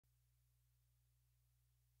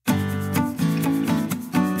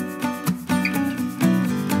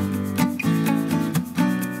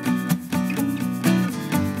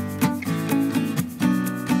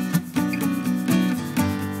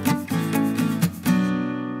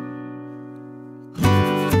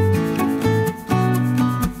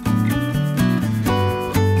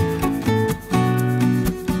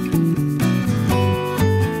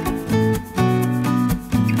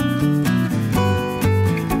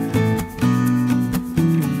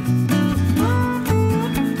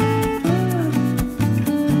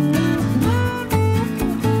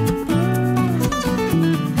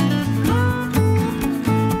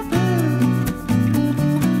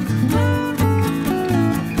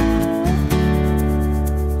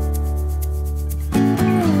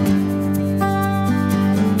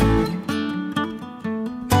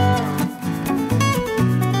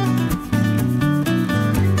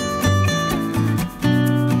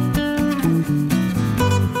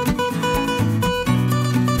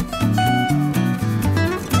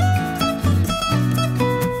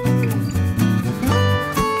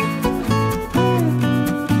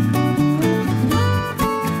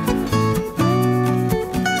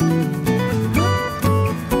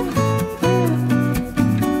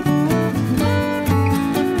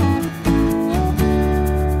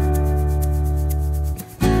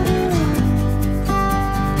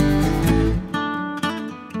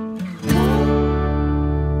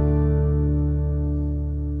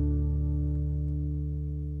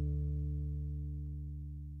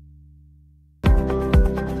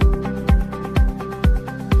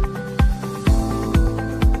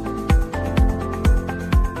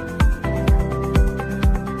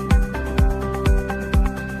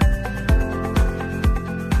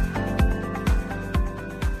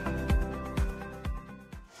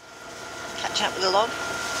log.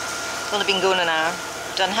 It's only been going an hour.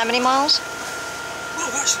 Done how many miles? Well,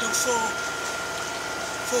 I've actually done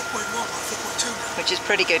 4.1 or 4.2 now. Which is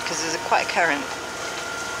pretty good because there's quite a current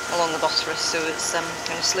along the Bosphorus, so it's going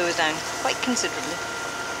to slow us down quite considerably.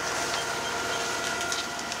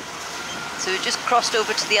 So we just crossed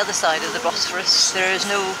over to the other side of the Bosphorus. There is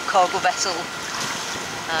no cargo vessel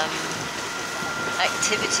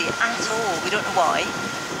activity at all. We don't know why.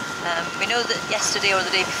 We know that yesterday or the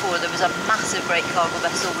day before there was a massive great cargo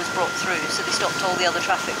vessel was brought through, so they stopped all the other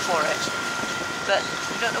traffic for it. But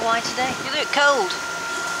we don't know why today. You look cold.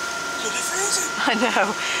 Bloody freezing. I know.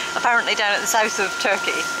 Apparently down at the south of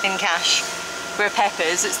Turkey, in Kaş, where Pep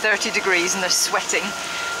is, it's 30 degrees and they're sweating.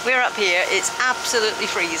 We're up here, it's absolutely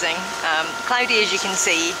freezing, cloudy as you can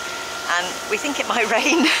see, and we think it might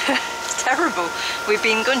rain. It's terrible. We've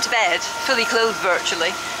been going to bed, fully clothed virtually,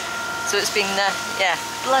 so it's been, yeah,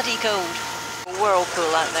 bloody cold. A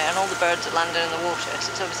whirlpool out there and all the birds are landing in the water, so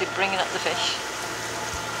it's obviously bringing up the fish.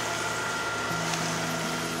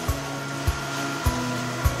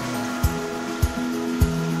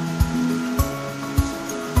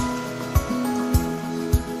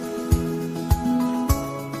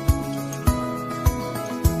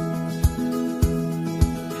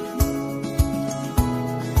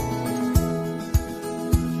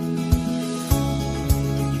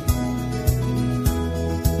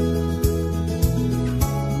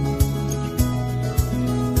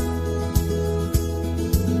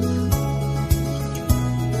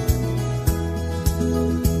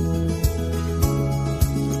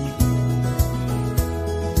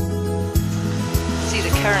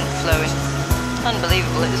 Current flowing.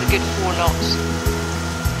 Unbelievable, it was a good 4 knots.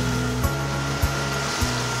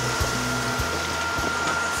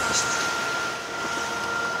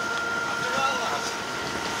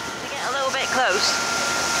 We get a little bit close.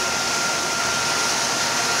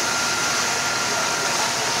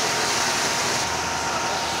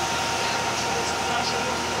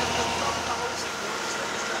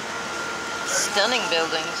 Stunning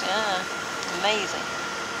buildings, yeah, amazing.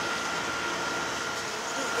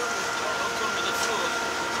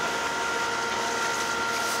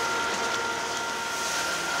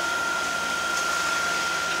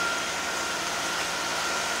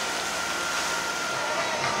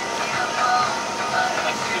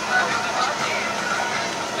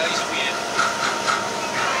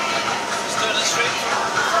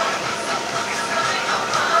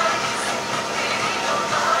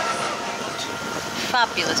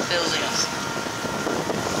 Fabulous buildings,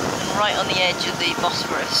 and right on the edge of the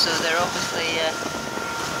Bosphorus, so they're obviously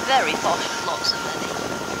very posh with lots of money.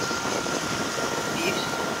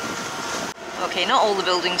 Beautiful. Okay, not all the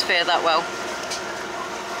buildings fare that well.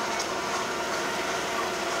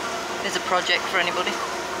 There's a project for anybody.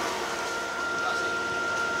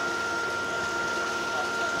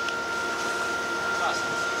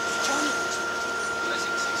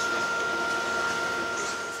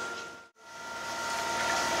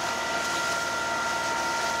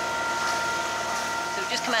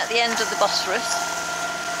 Just come out the end of the Bosphorus,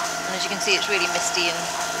 and as you can see it's really misty and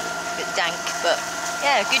a bit dank, but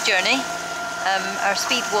yeah, good journey. Our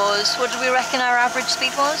speed was, what did we reckon our average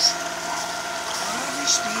speed was? Our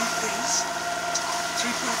average speed is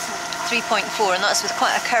 3.4. 3.4, and that's with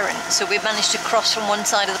quite a current, so we managed to cross from one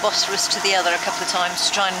side of the Bosphorus to the other a couple of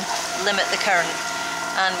times to try and limit the current,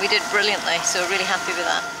 and we did brilliantly, so really happy with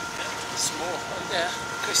that. Small, yeah,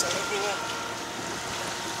 crystal everywhere.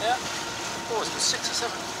 Yeah. Oh, it's got 6 or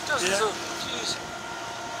 7 dozens of, jeez.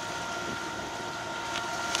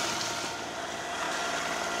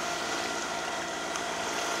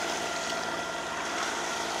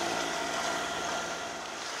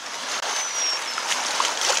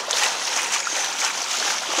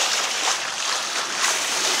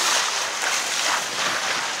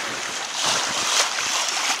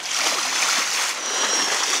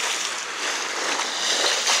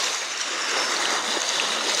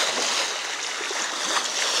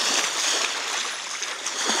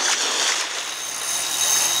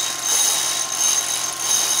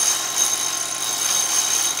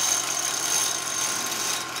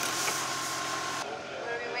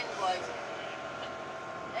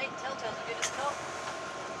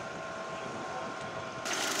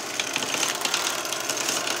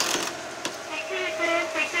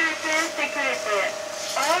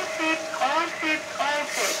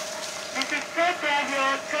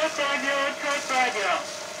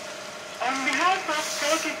 On behalf of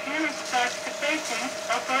Turkish unit participating,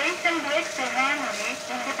 Operation Black Harmony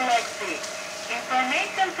in the Black Sea.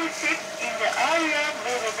 Information to ships in the area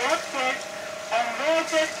will be broadcast on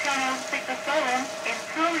Vortex Channel 67 in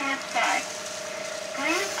 2 minutes time.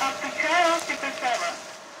 please up to Tsrevo.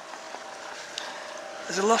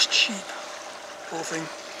 There's a lost sheep, poor thing.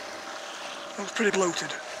 Looks pretty bloated.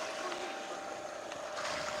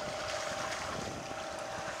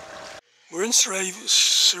 We're in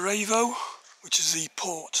Tsrevo, which is the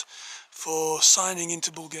port for signing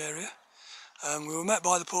into Bulgaria. We were met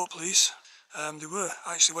by the port police. They were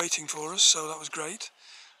actually waiting for us, so that was great.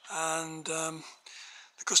 And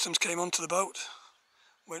the customs came onto the boat,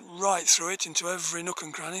 went right through it into every nook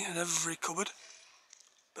and cranny and every cupboard.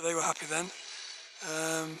 But they were happy then.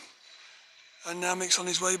 And now Mick's on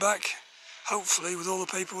his way back, hopefully with all the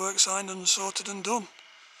paperwork signed and sorted and done.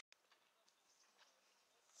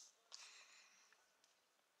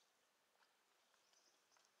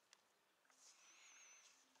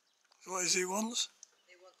 What is he wants?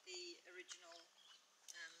 They want the original,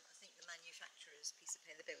 I think the manufacturer's piece of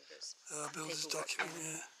paper, the builder's. Builder's document,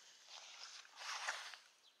 yeah.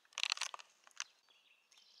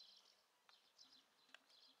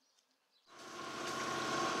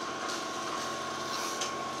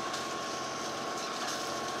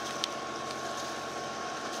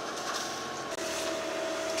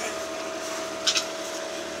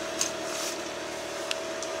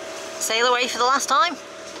 Sail away for the last time.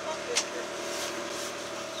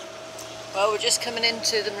 Well, we're just coming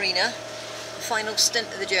into the marina, the final stint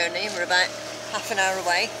of the journey. We're about half an hour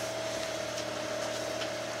away.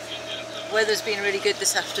 Weather's been really good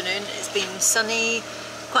this afternoon. It's been sunny,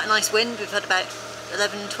 quite a nice wind. We've had about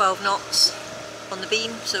 11-12 knots on the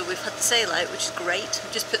beam, so we've had the sail out, which is great.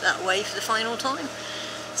 We've just put that away for the final time.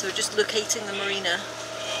 So we're just locating the marina,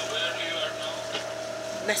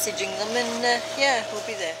 messaging them, and yeah, we'll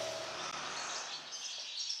be there.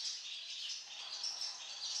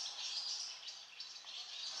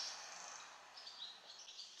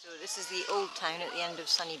 So this is the old town at the end of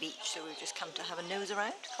Sunny Beach, so we've just come to have a nose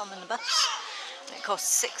around, come on the bus. And it costs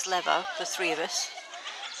 6 leva for 3 of us.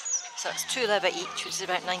 So that's 2 leva each, which is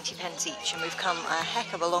about 90 pence each, and we've come a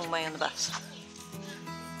heck of a long way on the bus.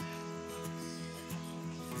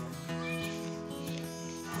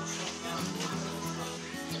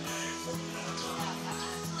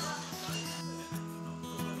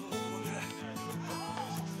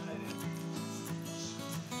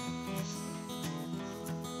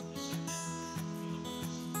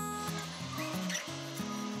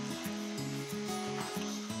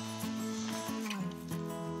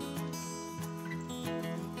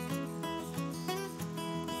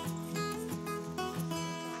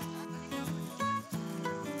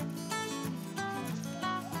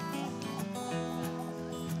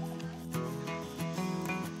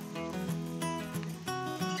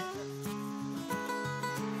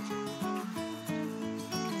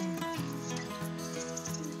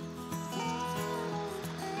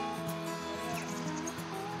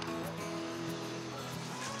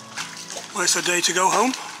 Well, it's a day to go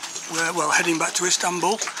home. We're heading back to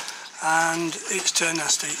Istanbul, and it's turned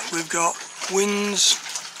nasty. We've got winds,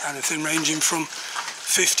 anything ranging from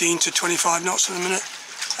 15 to 25 knots in a minute.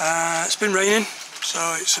 It's been raining, so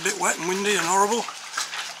it's a bit wet and windy and horrible.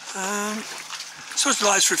 So it's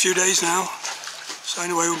lights for a few days now. So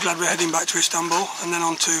anyway, we're glad we're heading back to Istanbul and then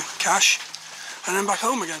on to Kaş and then back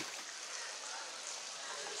home again.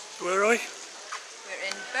 Where are we? We're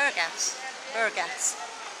in Burgas.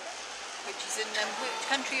 Which is in, which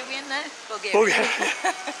country are we in now? Bulgaria.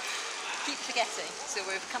 Keep forgetting. So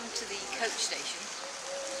we've come to the coach station,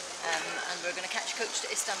 and we're going to catch a coach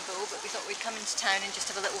to Istanbul, but we thought we'd come into town and just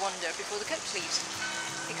have a little wander before the coach leaves.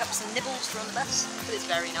 Pick up some nibbles from the bus, but it's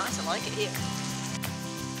very nice, I like it here.